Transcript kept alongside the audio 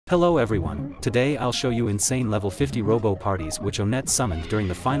Hello everyone, today I'll show you insane level 50 Robo Parties which Onett summoned during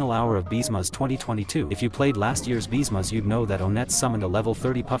the final hour of Beesmas 2022. If you played last year's Beesmas you'd know that Onett summoned a level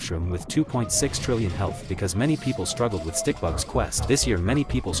 30 puffshroom with 2.6 trillion health because many people struggled with Stickbug's quest. This year many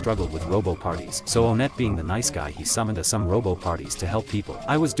people struggled with Robo Parties, so Onett being the nice guy he summoned some Robo Parties to help people.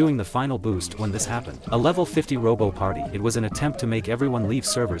 I was doing the final boost when this happened. A level 50 Robo Party. It was an attempt to make everyone leave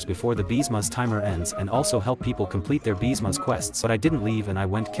servers before the Beesmas timer ends and also help people complete their Beesmas quests, but I didn't leave and I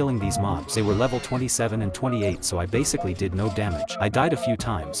went killing these mobs. They were level 27 and 28, so I basically did no damage. I died a few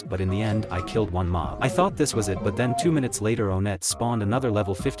times, but in the end I killed one mob. I thought this was it, but then 2 minutes later Onett spawned another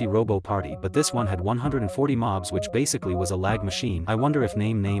level 50 Robo Party, but this one had 140 mobs, which basically was a lag machine. I wonder if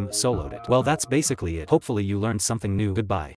name soloed it. Well, that's basically it. Hopefully you learned something new. Goodbye.